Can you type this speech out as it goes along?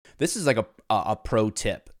this is like a pro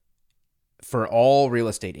tip for all real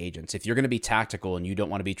estate agents. If you're going to be tactical and you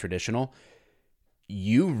don't want to be traditional,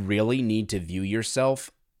 you really need to view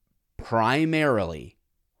yourself primarily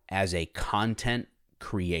as a content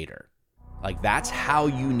creator. Like, that's how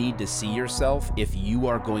you need to see yourself if you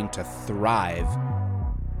are going to thrive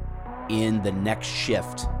in the next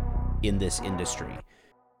shift in this industry.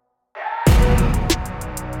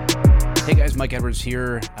 Hey guys, Mike Edwards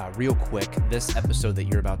here. Real quick, this episode that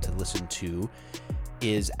you're about to listen to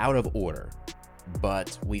is out of order,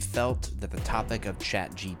 but we felt that the topic of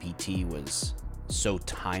ChatGPT was so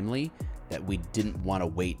timely that we didn't want to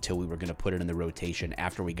wait till we were going to put it in the rotation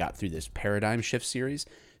after we got through this paradigm shift series.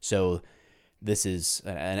 So this is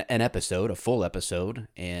an episode, a full episode,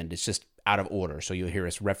 and it's just out of order. So you'll hear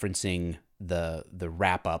us referencing the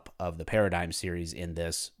wrap up of the paradigm series in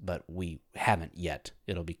this, but we haven't yet.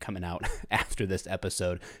 It'll be coming out after this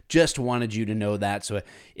episode. Just wanted you to know that. So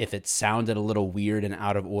if it sounded a little weird and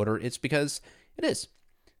out of order, it's because it is.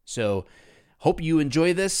 So hope you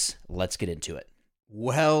enjoy this. Let's get into it.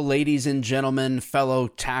 Well, ladies and gentlemen, fellow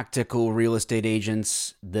tactical real estate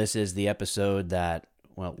agents, this is the episode that,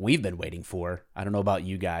 well, we've been waiting for. I don't know about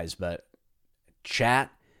you guys, but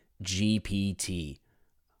ChatGPT.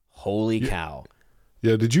 Holy cow.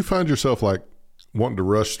 Yeah, did you find yourself like wanting to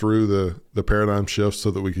rush through the paradigm shift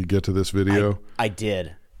so that we could get to this video? I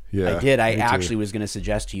did. Yeah, I did. I actually was going to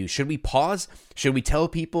suggest to you, should we pause? Should we tell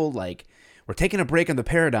people, like, we're taking a break on the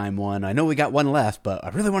paradigm one? I know we got one left, but I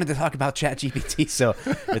really wanted to talk about ChatGPT. So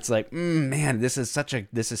it's like, man, this is such,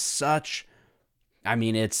 I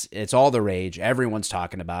mean, it's all the rage. Everyone's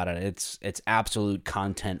talking about it. It's absolute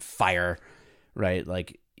content fire, right?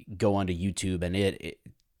 Like, go onto YouTube and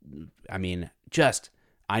I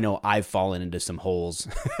know I've fallen into some holes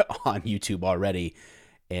on YouTube already,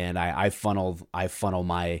 and I funnel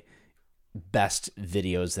my best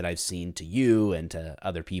videos that I've seen to you and to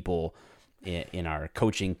other people in our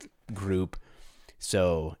coaching group.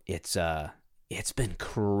 So it's been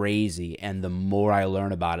crazy, and the more I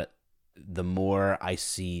learn about it, the more I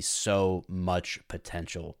see so much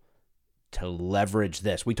potential to leverage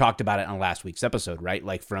this. We talked about it on last week's episode, right?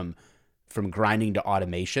 Like from grinding to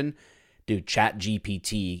automation. Dude,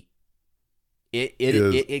 ChatGPT, it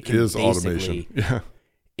can is basically automation. Yeah.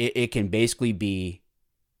 It can basically be,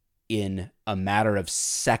 in a matter of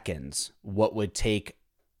seconds, what would take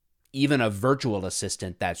even a virtual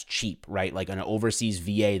assistant that's cheap, right? Like an overseas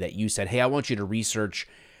VA that you said, hey, I want you to research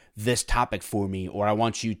this topic for me, or I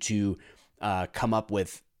want you to come up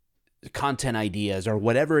with content ideas, or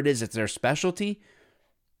whatever it is that's their specialty.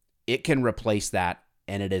 It can replace that,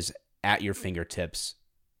 and it is at your fingertips,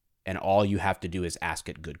 and all you have to do is ask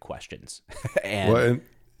it good questions. When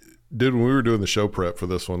we were doing the show prep for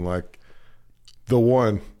this one, like the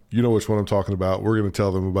one, you know which one I'm talking about. We're going to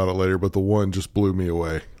tell them about it later, but the one just blew me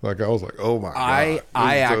away. Like, I was like, oh my God.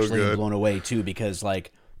 I actually am blown away too, because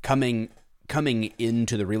like coming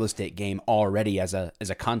into the real estate game already as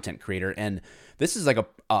a content creator, and this is like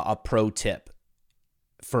a pro tip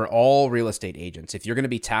for all real estate agents. If you're going to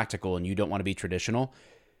be tactical and you don't want to be traditional,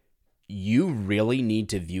 you really need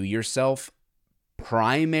to view yourself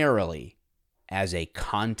primarily as a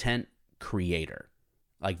content creator.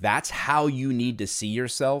 Like, that's how you need to see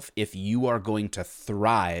yourself if you are going to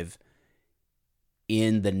thrive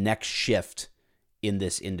in the next shift in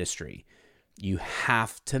this industry. You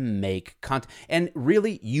have to make content. And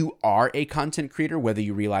really, you are a content creator, whether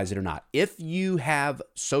you realize it or not. If you have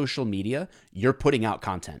social media, you're putting out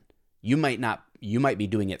content. You might be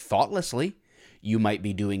doing it thoughtlessly. You might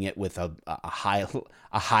be doing it with a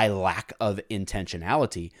high lack of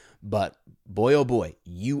intentionality, but boy, oh boy,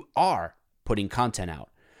 you are putting content out.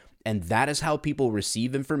 And that is how people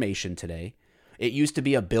receive information today. It used to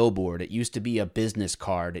be a billboard. It used to be a business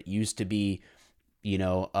card. It used to be,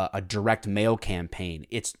 a direct mail campaign.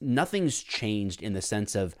 Nothing's changed in the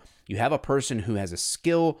sense of you have a person who has a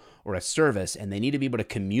skill or a service, and they need to be able to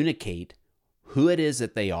communicate who it is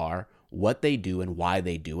that they are, what they do, and why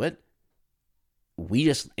they do it. We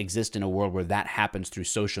just exist in a world where that happens through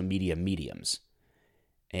social media mediums.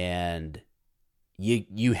 And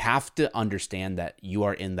you have to understand that you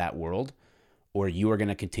are in that world, or you are going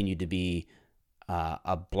to continue to be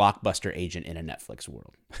a blockbuster agent in a Netflix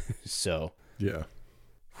world. So, yeah.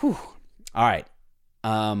 Whew. All right.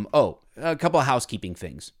 A couple of housekeeping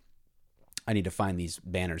things. I need to find these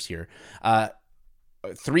banners here.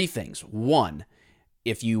 3 things. 1,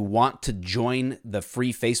 if you want to join the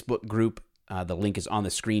free Facebook group, the link is on the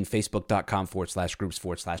screen,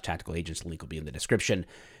 facebook.com/groups/tactical agents. The link will be in the description.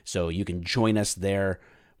 So you can join us there.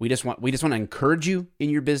 We just want to encourage you in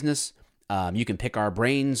your business. You can pick our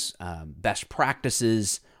brains, best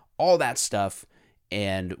practices, all that stuff.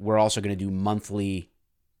 And we're also going to do monthly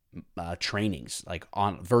trainings, like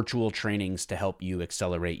on virtual trainings to help you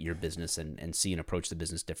accelerate your business and see and approach the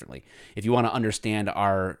business differently. If you want to understand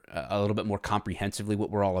a little bit more comprehensively what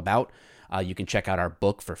we're all about, you can check out our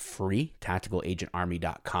book for free,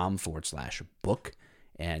 tacticalagentarmy.com/book.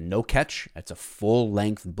 And no catch, it's a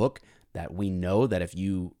full-length book that we know that if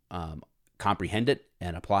you comprehend it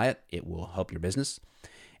and apply it, it will help your business.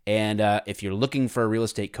 And if you're looking for a real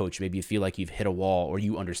estate coach, maybe you feel like you've hit a wall or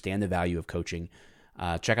you understand the value of coaching,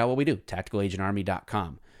 check out what we do,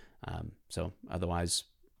 tacticalagentarmy.com. So otherwise,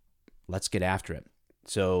 let's get after it.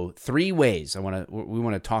 So 3 ways we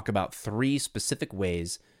want to talk about 3 specific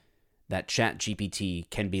ways that ChatGPT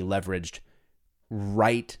can be leveraged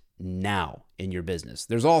right now in your business.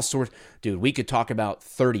 There's all sorts, dude, we could talk about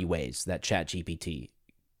 30 ways that ChatGPT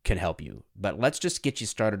can help you, but let's just get you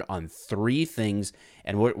started on 3 things,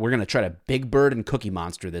 and we're going to try to big bird and cookie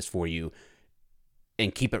monster this for you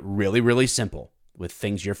and keep it really, really simple with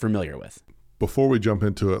things you're familiar with. Before we jump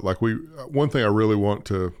into it, one thing I really want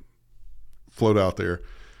to float out there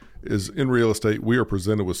is in real estate, we are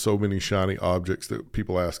presented with so many shiny objects that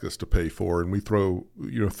people ask us to pay for, and we throw,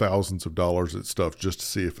 thousands of dollars at stuff just to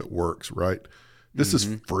see if it works, right? This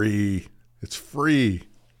is free. It's free.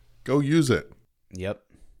 Go use it. Yep.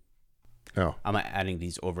 Now, I'm adding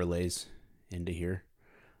these overlays into here.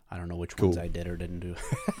 I don't know which ones I did or didn't do.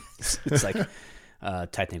 It's like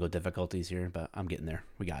technical difficulties here, but I'm getting there.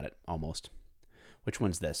 We got it almost. Which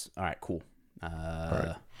one's this? All right, cool. all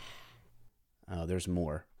right. Oh, there's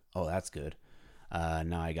more. Oh, that's good.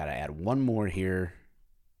 Now I got to add one more here.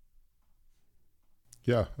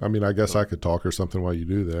 Yeah, I mean, I guess I could talk or something while you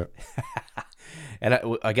do that. And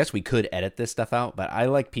I guess we could edit this stuff out, but I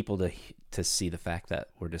like people to see the fact that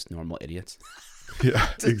we're just normal idiots. Yeah,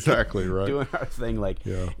 exactly right. Doing our thing.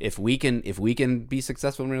 If we can be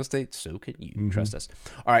successful in real estate, so can you. Mm-hmm. Trust us.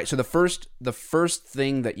 All right. So the first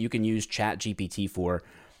thing that you can use ChatGPT for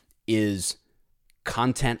is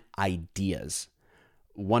content ideas.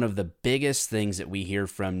 One of the biggest things that we hear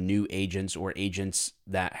from new agents or agents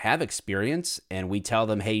that have experience, and we tell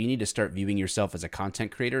them, hey, you need to start viewing yourself as a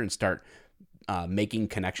content creator and start making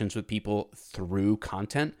connections with people through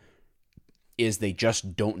content, is they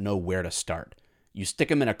just don't know where to start. You stick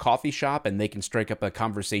them in a coffee shop and they can strike up a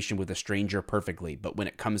conversation with a stranger perfectly. But when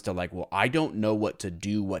it comes to I don't know what to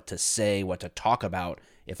do, what to say, what to talk about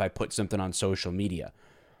if I put something on social media.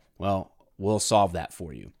 Well, we'll solve that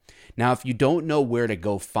for you. Now, if you don't know where to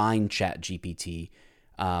go find ChatGPT,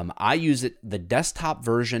 I use it. The desktop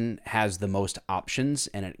version has the most options,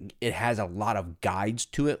 and it has a lot of guides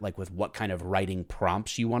to it, like with what kind of writing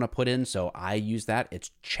prompts you want to put in. So I use that.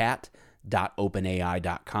 It's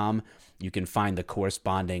chat.openai.com. You can find the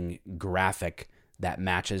corresponding graphic that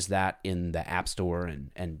matches that in the App Store,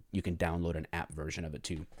 and you can download an app version of it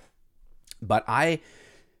too. But I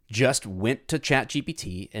just went to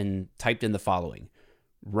ChatGPT and typed in the following: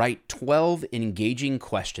 write 12 engaging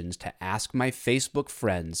questions to ask my Facebook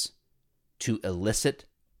friends to elicit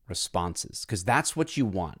responses. Because that's what you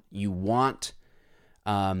want. You want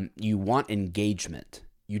engagement.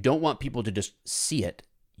 You don't want people to just see it.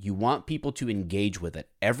 You want people to engage with it.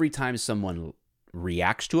 Every time someone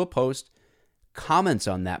reacts to a post, comments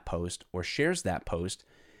on that post, or shares that post,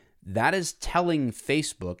 that is telling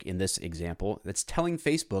Facebook, in this example, that's telling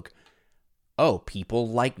Facebook, oh, people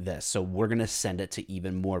like this, so we're going to send it to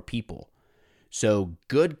even more people. So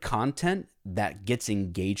good content that gets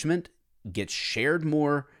engagement, gets shared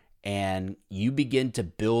more, and you begin to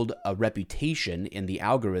build a reputation in the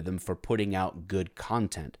algorithm for putting out good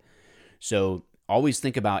content. So always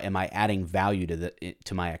think about, am I adding value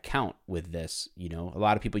to my account with this? A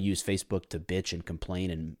lot of people use Facebook to bitch and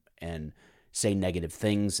complain and say negative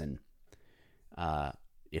things, and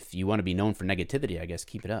if you want to be known for negativity, I guess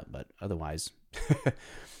keep it up. But otherwise,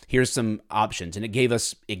 here's some options, and it gave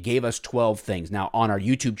us 12 things. Now on our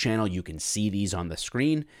YouTube channel, you can see these on the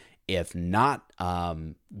screen. If not,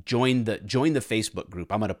 join the Facebook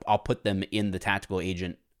group. I'll put them in the Tactical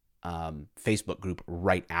Agent Facebook group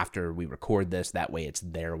right after we record this. That way, it's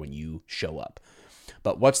there when you show up.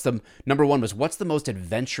 But number one was, what's the most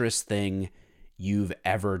adventurous thing you've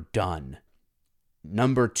ever done?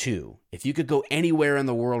 Number 2, if you could go anywhere in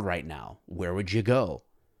the world right now, where would you go?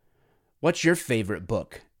 What's your favorite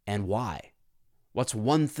book and why? What's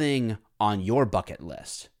one thing on your bucket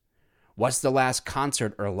list? What's the last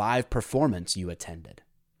concert or live performance you attended?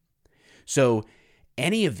 So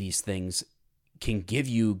any of these things can give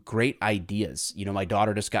you great ideas. My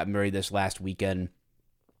daughter just got married this last weekend.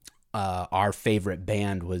 Our favorite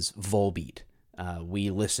band was Volbeat.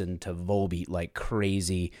 We listened to Volbeat like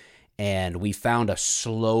crazy. and we found a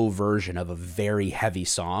slow version of a very heavy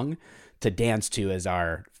song to dance to as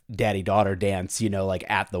our daddy-daughter dance, like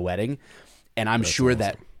at the wedding. And I'm sure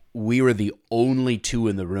that we were the only two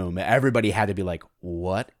in the room. Everybody had to be like,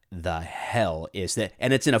 what the hell is that?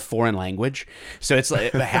 And it's in a foreign language. So it's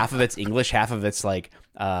like half of it's English, half of it's like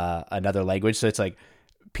another language. So it's like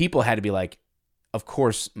people had to be like, of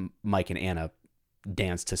course, Mike and Anna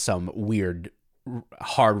danced to some weird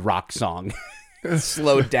hard rock song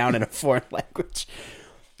slowed down in a foreign language.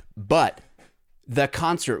 But the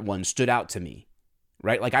concert one stood out to me,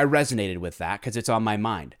 right? Like I resonated with that because it's on my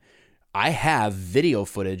mind. I have video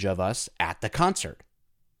footage of us at the concert.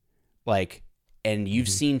 Like, and you've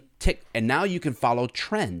seen and now you can follow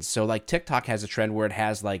trends. So like TikTok has a trend where it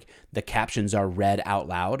has like the captions are read out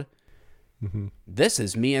loud. Mm-hmm. This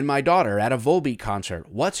is me and my daughter at a Volbeat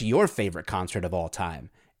concert. What's your favorite concert of all time?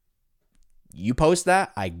 You post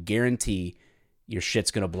that, I guarantee your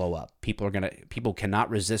shit's going to blow up. People cannot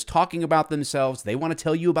resist talking about themselves. They want to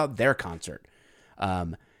tell you about their concert.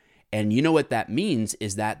 And you know what that means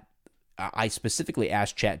is that I specifically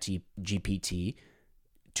asked ChatGPT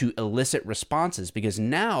to elicit responses, because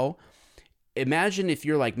now imagine if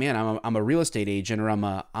you're like, man, I'm a real estate agent, or I'm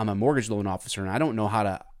a mortgage loan officer, and I don't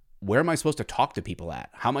know where am I supposed to talk to people at?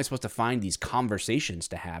 How am I supposed to find these conversations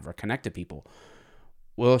to have or connect to people?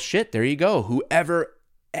 Well, shit, there you go.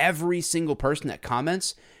 Every single person that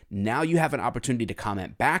comments, now you have an opportunity to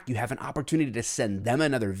comment back. You have an opportunity to send them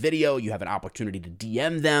another video. You have an opportunity to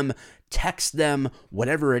DM them, text them,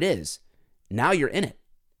 whatever it is. Now you're in it.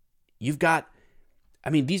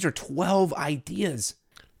 These are 12 ideas.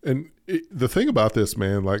 And the thing about this,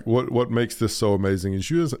 man, like what makes this so amazing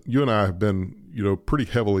is you and I have been, pretty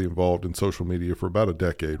heavily involved in social media for about a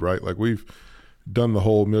decade, right? Like we've done the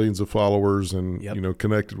whole millions of followers and,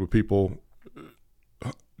 connected with people,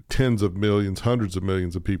 tens of millions, hundreds of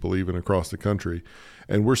millions of people even across the country.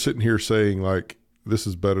 And we're sitting here saying like, this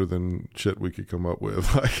is better than shit we could come up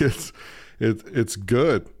with. Like it's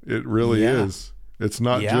good. It really is. It's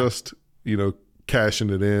not just, cashing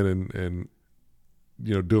it in and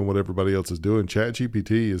doing what everybody else is doing.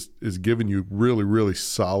 ChatGPT is giving you really, really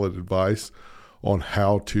solid advice on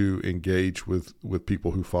how to engage with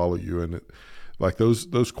people who follow you. And like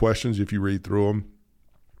those questions, if you read through them,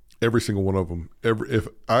 every single one of them, if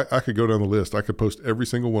I could go down the list, I could post every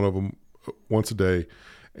single one of them once a day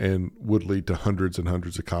and would lead to hundreds and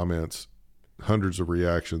hundreds of comments, hundreds of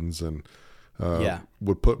reactions, and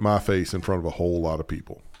would put my face in front of a whole lot of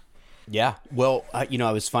people. Yeah. Well, it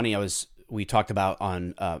was funny. We talked about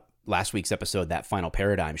on last week's episode, that final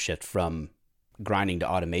paradigm shift from grinding to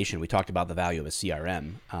automation. We talked about the value of a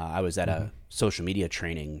CRM. I was at a social media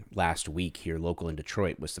training last week here local in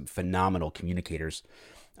Detroit with some phenomenal communicators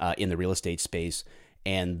in the real estate space.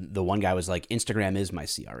 And the one guy was like, Instagram is my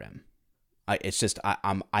CRM.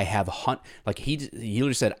 He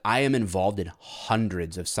literally said, I am involved in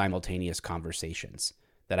hundreds of simultaneous conversations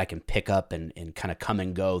that I can pick up and kind of come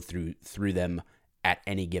and go through them at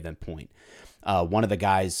any given point. One of the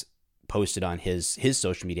guys posted on his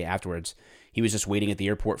social media afterwards, he was just waiting at the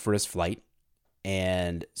airport for his flight.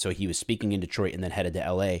 And so he was speaking in Detroit and then headed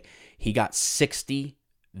to LA. He got 60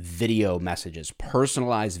 video messages,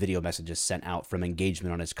 personalized video messages sent out from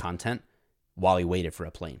engagement on his content while he waited for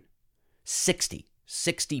a plane. 60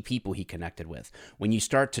 people he connected with. When you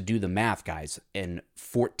start to do the math, guys, and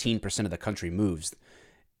 14% of the country moves,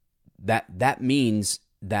 that means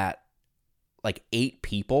that like 8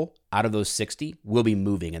 people out of those 60 will be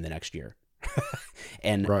moving in the next year.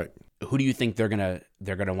 And who do you think they're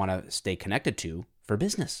gonna want to stay connected to for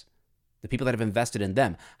business? The people that have invested in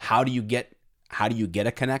them. How do you get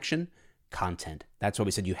a connection? Content. That's why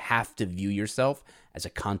we said you have to view yourself as a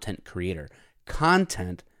content creator.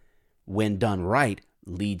 Content, when done right,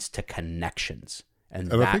 leads to connections, and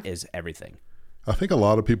that is everything. I think a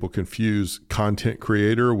lot of people confuse content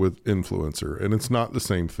creator with influencer, and it's not the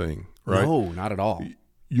same thing, right? No, not at all.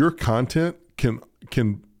 Your content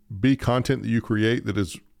can be content that you create that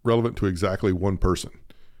is relevant to exactly one person.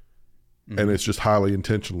 Mm-hmm. And it's just highly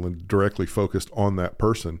intentional and directly focused on that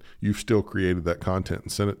person. You've still created that content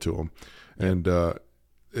and sent it to them. Yep. And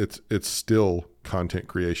it's still content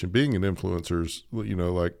creation. Being an influencer is,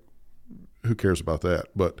 like, who cares about that?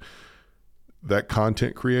 But that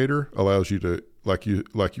content creator allows you to, like you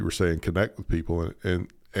were saying, connect with people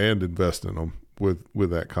and invest in them with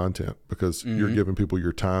that content, because you're giving people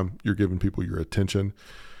your time, you're giving people your attention.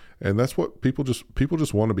 And that's what people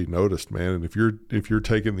just want to be noticed, man. And if you're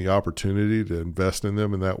taking the opportunity to invest in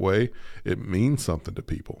them in that way, it means something to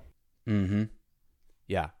people. Mm-hmm.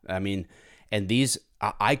 Yeah. I mean, and these,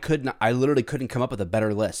 I literally couldn't come up with a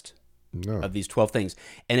better list No. of these 12 things.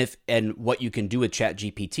 And what you can do with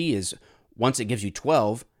ChatGPT is once it gives you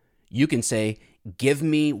 12, you can say, give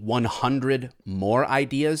me 100 more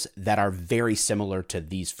ideas that are very similar to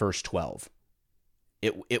these first 12.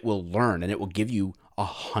 It will learn and it will give you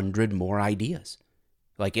 100 more ideas.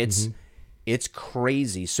 Like it's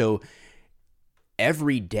crazy. So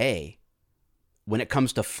every day when it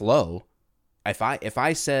comes to flow, if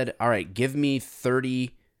I said, all right, give me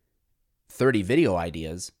 30 video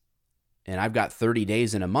ideas and I've got 30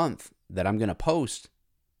 days in a month that I'm going to post,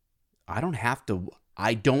 I don't have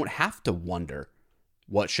to wonder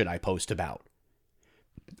what should I post about.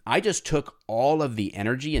 I just took all of the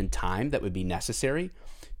energy and time that would be necessary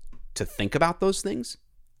to think about those things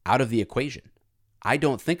out of the equation. I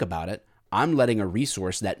don't think about it. I'm letting a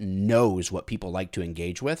resource that knows what people like to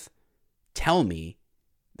engage with tell me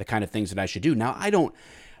the kind of things that I should do. Now,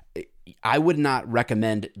 I would not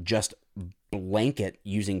recommend just blanket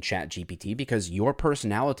using ChatGPT because your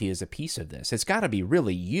personality is a piece of this. It's got to be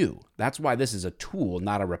really you. That's why this is a tool,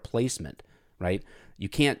 not a replacement, right?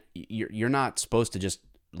 You're not supposed to just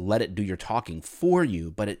let it do your talking for you,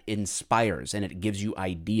 but it inspires and it gives you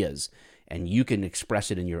ideas and you can express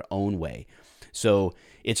it in your own way. So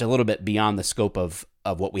it's a little bit beyond the scope of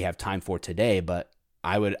what we have time for today, but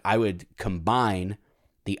I would combine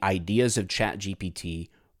the ideas of ChatGPT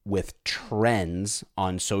with trends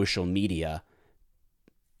on social media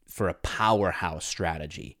for a powerhouse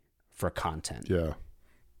strategy for content. Yeah.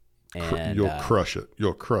 And you'll crush it.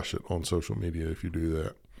 You'll crush it on social media if you do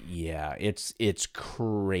that. Yeah, it's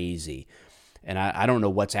crazy. And I don't know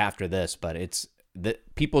what's after this, but it's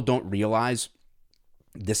that people don't realize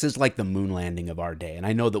this is like the moon landing of our day. And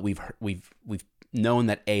I know that we've known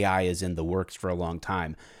that AI is in the works for a long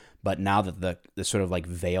time, but now that the sort of like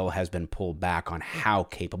veil has been pulled back on how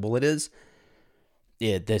capable it is,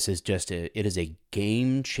 it is a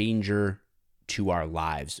game changer to our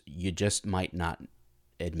lives. You just might not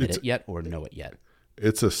admit it yet or know it yet.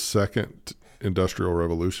 It's a second industrial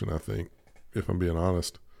revolution, I think, if I'm being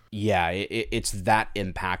honest. Yeah, it's that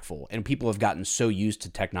impactful. And people have gotten so used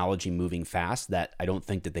to technology moving fast that I don't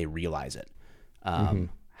think that they realize it,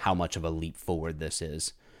 how much of a leap forward this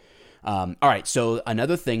is. All right, so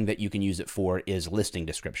another thing that you can use it for is listing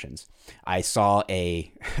descriptions. I saw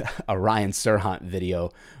a Ryan Serhant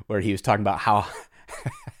video where he was talking about how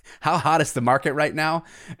hot is the market right now.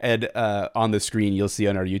 And on the screen, you'll see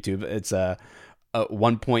on our YouTube, it's a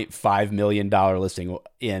 $1.5 million listing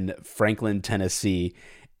in Franklin, Tennessee.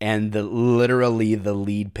 And literally the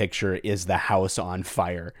lead picture is the house on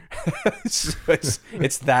fire. So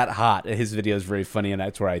it's that hot. His video is very funny, and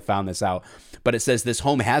that's where I found this out. But it says this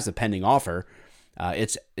home has a pending offer.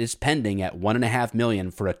 It's pending at $1.5 million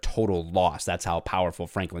for a total loss. That's how powerful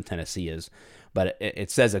Franklin, Tennessee is. But it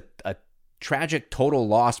says a tragic total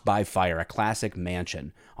loss by fire, a classic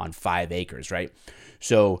mansion on 5 acres, right?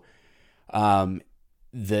 So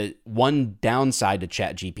the one downside to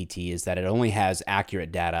ChatGPT is that it only has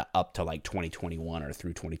accurate data up to like 2021 or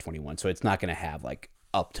through 2021. So it's not going to have like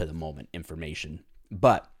up to the moment information.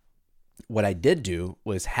 But what I did do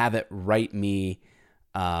was have it write me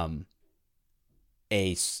a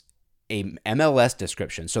MLS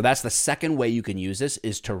description. So that's the second way you can use this,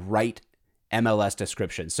 is to write MLS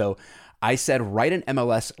description. So I said, write an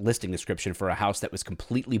MLS listing description for a house that was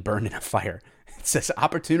completely burned in a fire. It says,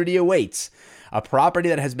 opportunity awaits. A property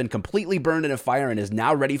that has been completely burned in a fire and is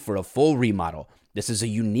now ready for a full remodel. This is a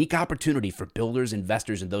unique opportunity for builders,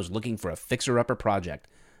 investors, and those looking for a fixer-upper project.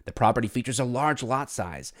 The property features a large lot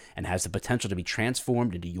size and has the potential to be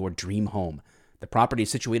transformed into your dream home. The property is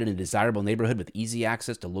situated in a desirable neighborhood with easy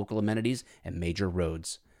access to local amenities and major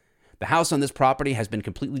roads. The house on this property has been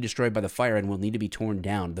completely destroyed by the fire and will need to be torn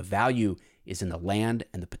down. The value is in the land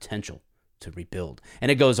and the potential to rebuild. And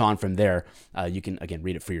it goes on from there. You can, again,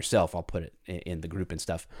 read it for yourself. I'll put it in the group and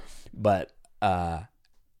stuff. But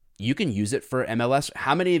you can use it for MLS.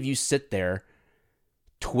 How many of you sit there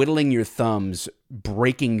twiddling your thumbs,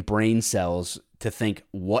 breaking brain cells to think,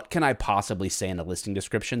 what can I possibly say in a listing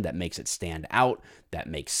description that makes it stand out, that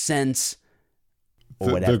makes sense,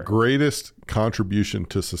 or whatever? The greatest contribution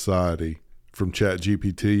to society from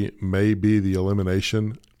ChatGPT may be the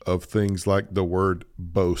elimination of things like the word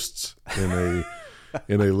boasts in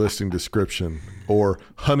a listing description, or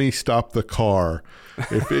honey, stop the car.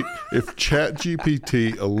 If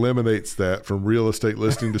ChatGPT eliminates that from real estate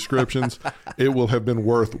listing descriptions, it will have been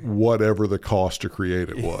worth whatever the cost to create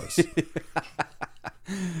it was.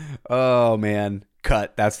 Oh man,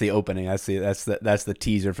 cut. That's the opening. That's the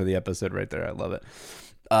teaser for the episode right there. I love it.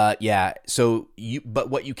 Yeah. So but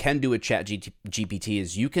what you can do with ChatGPT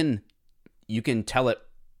is you can tell it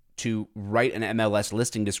to write an MLS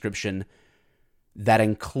listing description that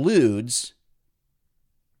includes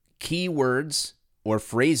keywords or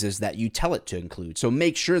phrases that you tell it to include. So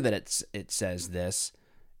make sure that it says this,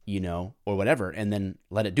 or whatever, and then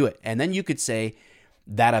let it do it. And then you could say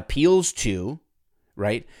that appeals to,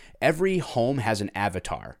 right? Every home has an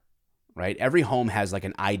avatar, right? Every home has like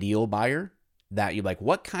an ideal buyer that you're like,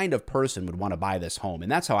 what kind of person would want to buy this home?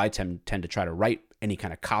 And that's how I tend to try to write any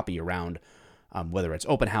kind of copy around, whether it's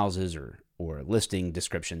open houses or listing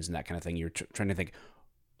descriptions and that kind of thing. You're trying to think,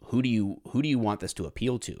 who do you want this to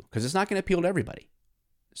appeal to? Because it's not going to appeal to everybody.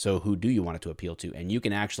 So who do you want it to appeal to? And you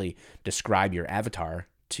can actually describe your avatar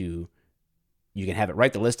you can have it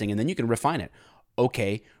write the listing, and then you can refine it.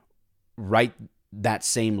 Okay, write that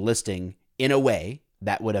same listing in a way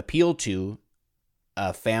that would appeal to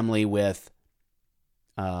a family with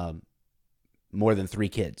more than 3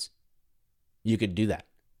 kids. You could do that,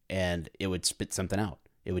 and it would spit something out.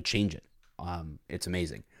 It would change it. It's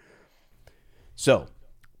amazing. So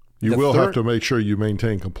you will have to make sure you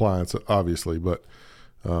maintain compliance, obviously, but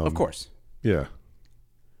of course, yeah.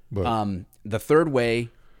 But the third way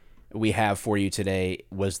we have for you today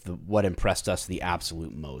was what impressed us the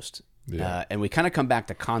absolute most. Yeah. And we kind of come back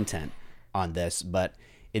to content on this, but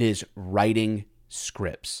it is writing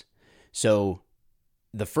scripts. So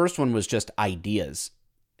the first one was just ideas.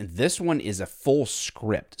 This one is a full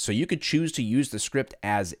script. So you could choose to use the script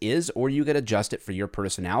as is, or you could adjust it for your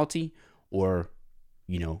personality or,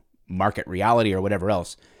 market reality or whatever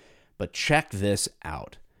else. But check this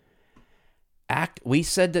out. We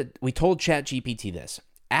told ChatGPT this.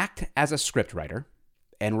 Act as a scriptwriter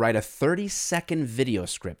and write a 30-second video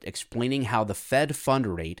script explaining how the Fed fund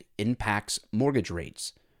rate impacts mortgage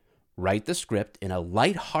rates. Write the script in a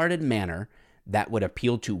lighthearted manner that would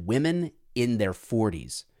appeal to women in their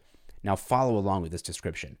 40s. Now follow along with this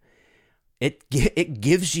description. It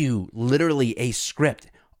gives you literally a script.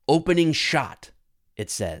 Opening shot, it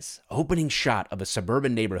says. Opening shot of a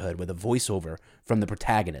suburban neighborhood with a voiceover from the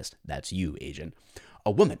protagonist. That's you, agent.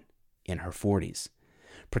 A woman in her 40s.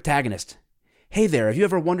 Protagonist. Hey there, have you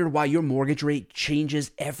ever wondered why your mortgage rate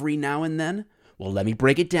changes every now and then? Well, let me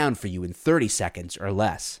break it down for you in 30 seconds or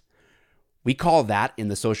less. We call that in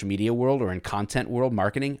the social media world or in content world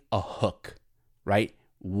marketing a hook, right?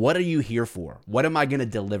 What are you here for? What am I going to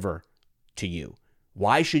deliver to you?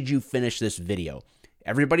 Why should you finish this video?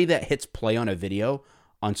 Everybody that hits play on a video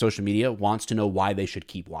on social media wants to know why they should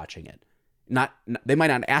keep watching it. They might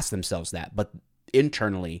not ask themselves that, but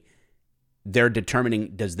internally, they're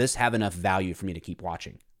determining, does this have enough value for me to keep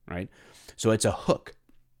watching, right? So it's a hook.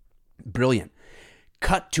 Brilliant.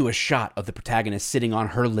 Cut to a shot of the protagonist sitting on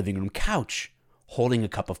her living room couch, holding a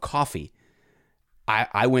cup of coffee.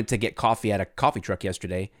 I went to get coffee at a coffee truck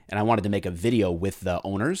yesterday, and I wanted to make a video with the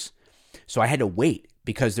owners. So I had to wait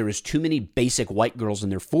because there was too many basic white girls in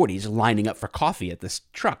their 40s lining up for coffee at this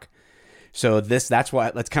truck. So that's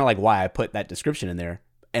kind of like why I put that description in there.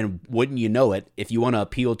 And wouldn't you know it, if you want to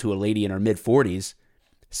appeal to a lady in her mid-40s,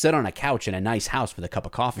 sit on a couch in a nice house with a cup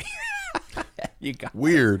of coffee. You got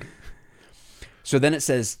weird. So then it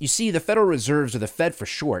says, you see, the Federal Reserves, or the Fed for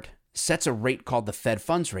short, sets a rate called the Fed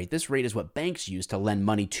funds rate. This rate is what banks use to lend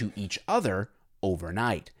money to each other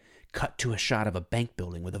overnight. Cut to a shot of a bank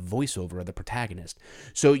building with a voiceover of the protagonist.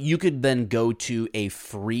 So you could then go to a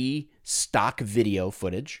free stock video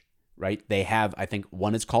footage, right? They have, I think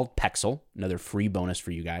one is called Pexel, another free bonus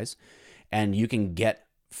for you guys. And you can get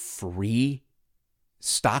free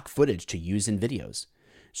stock footage to use in videos.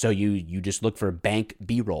 So you just look for bank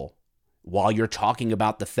B-roll. While you're talking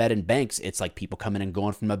about the Fed and banks, it's like people coming and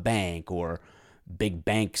going from a bank or big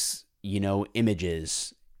banks,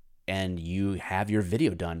 images, and you have your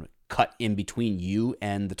video done, cut in between you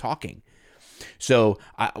and the talking. So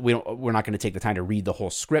we're not going to take the time to read the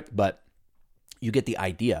whole script, but you get the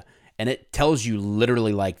idea. And it tells you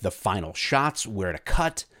literally like the final shots, where to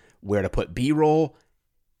cut, where to put B-roll.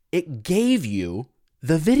 It gave you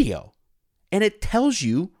the video, and it tells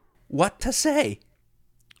you what to say.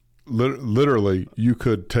 Literally, you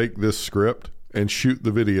could take this script and shoot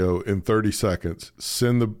the video in 30 seconds.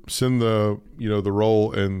 Send the the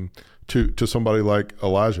role and to somebody like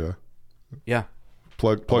Elijah. Yeah.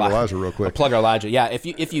 Plug Elijah real quick. Plug Elijah. Yeah. If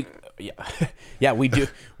you yeah, we do.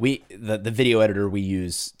 The video editor we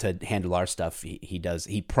use to handle our stuff,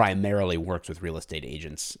 he primarily works with real estate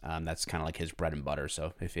agents. That's kind of like his bread and butter.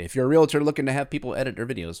 So if you're a realtor looking to have people edit their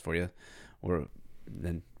videos for you,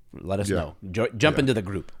 then let us know. Jump into the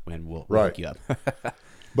group and we'll hook you up.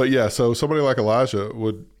 But yeah, so somebody like Elijah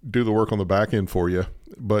would do the work on the back end for you,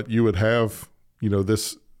 but you would have,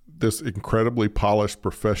 this incredibly polished,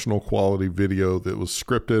 professional quality video that was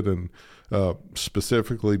scripted and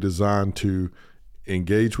specifically designed to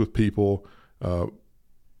engage with people,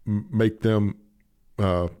 make them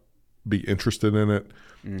be interested in it,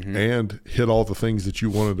 and hit all the things that you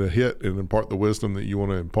wanted to hit and impart the wisdom that you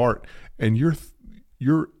want to impart. And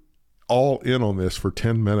you're all in on this for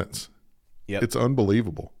 10 minutes. Yep. It's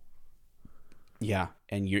unbelievable. Yeah,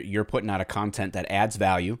 and you're putting out a content that adds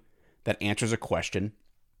value, that answers a question,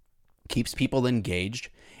 keeps people engaged,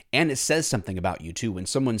 and it says something about you too. When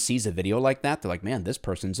someone sees a video like that, they're like, "Man, this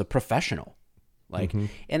person's a professional." Like,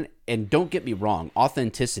 and don't get me wrong,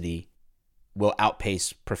 authenticity will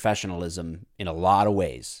outpace professionalism in a lot of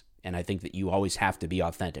ways. And I think that you always have to be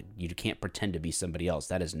authentic. You can't pretend to be somebody else.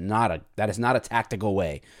 That is not a tactical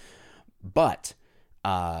way. But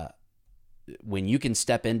when you can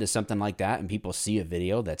step into something like that and people see a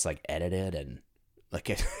video that's like edited and like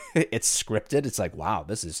it's scripted, it's like, wow,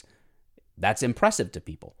 that's impressive to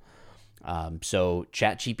people. So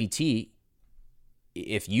ChatGPT,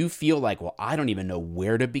 if you feel like, well, I don't even know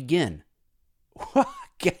where to begin,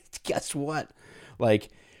 guess what? Like,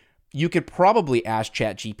 you could probably ask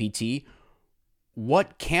ChatGPT,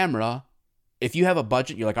 what camera, if you have a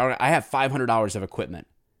budget, you're like, all right, I have $500 of equipment.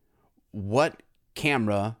 What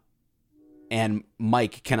camera and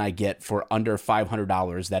mic can I get for under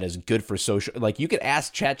 $500 that is good for social? Like, you could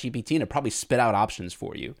ask ChatGPT and it probably spit out options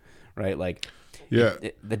for you, right? Like, yeah,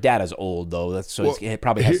 the data's old though, it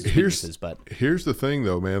probably has its weaknesses. But here's the thing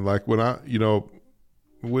though, man. Like when I don't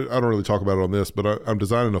really talk about it on this, but I'm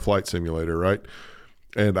designing a flight simulator, right?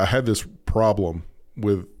 And I had this problem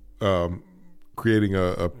with creating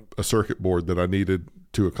a circuit board that I needed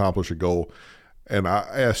to accomplish a goal. And I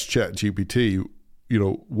asked ChatGPT,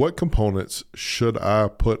 what components should I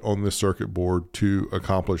put on this circuit board to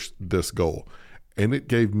accomplish this goal? And it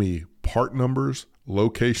gave me part numbers,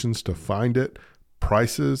 locations to find it,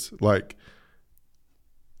 prices. Like,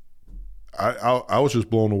 I was just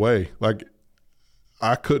blown away. Like,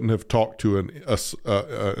 I couldn't have talked to an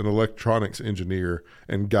electronics engineer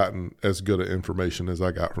and gotten as good of information as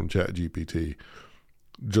I got from ChatGPT,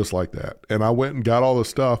 just like that. And I went and got all the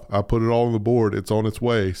stuff. I put it all on the board. It's on its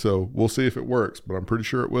way. So we'll see if it works, but I'm pretty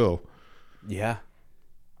sure it will. Yeah,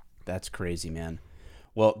 that's crazy, man.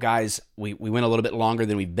 Well, guys, we went a little bit longer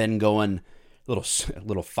than we've been going. A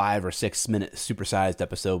little 5 or 6 minute supersized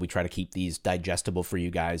episode. We try to keep these digestible for you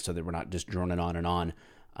guys so that we're not just droning on and on.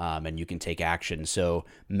 And you can take action. So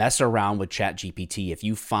mess around with ChatGPT. If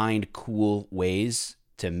you find cool ways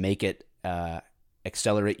to make it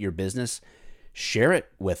accelerate your business, share it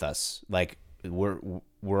with us. Like,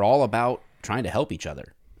 we're all about trying to help each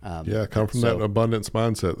other. Come from that abundance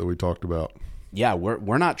mindset that we talked about. Yeah,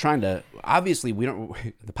 we're not trying to. Obviously, we don't.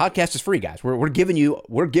 The podcast is free, guys. We're giving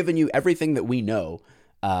you everything that we know.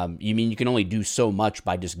 You can only do so much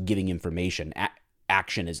by just giving information.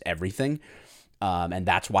 Action is everything. And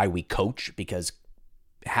that's why we coach, because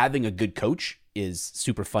having a good coach is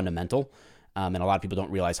super fundamental. And a lot of people don't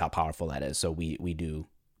realize how powerful that is. So we do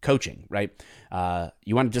coaching, right?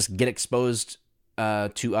 You want to just get exposed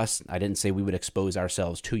to us. I didn't say we would expose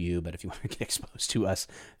ourselves to you, but if you want to get exposed to us,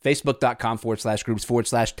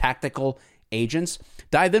 facebook.com/groups/tactical agents.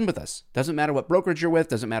 Dive in with us. Doesn't matter what brokerage you're with.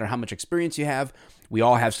 Doesn't matter how much experience you have. We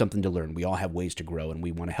all have something to learn. We all have ways to grow, and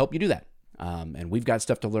we want to help you do that. And we've got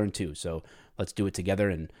stuff to learn too. So let's do it together.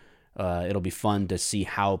 And it'll be fun to see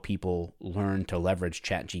how people learn to leverage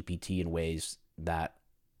ChatGPT in ways that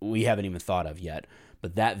we haven't even thought of yet.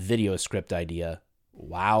 But that video script idea,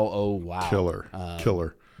 wow, oh wow.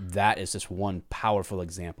 Killer. That is just one powerful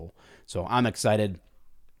example. So I'm excited.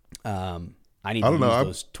 I need to use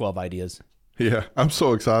those 12 ideas. Yeah, I'm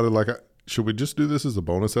so excited. Like, should we just do this as a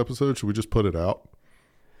bonus episode? Should we just put it out?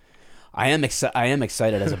 I am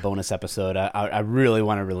excited as a bonus episode. I really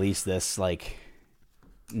want to release this like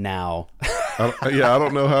now. I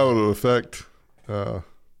don't know how it'll affect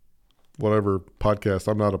whatever podcast.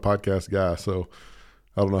 I'm not a podcast guy, so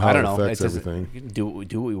I don't know how it affects everything.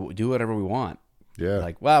 Do whatever we want. Yeah.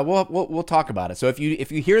 Like, well, we'll talk about it. So if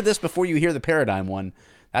you hear this before you hear the Paradigm one,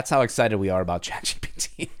 that's how excited we are about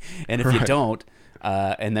ChatGPT. And if you don't,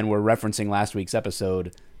 and then we're referencing last week's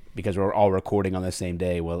episode because we're all recording on the same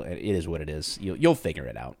day, well, it is what it is. You'll figure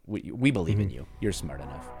it out. We believe in you. You're smart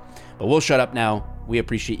enough. But we'll shut up now. We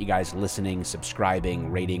appreciate you guys listening,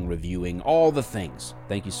 subscribing, rating, reviewing, all the things.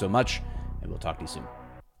 Thank you so much, and we'll talk to you soon.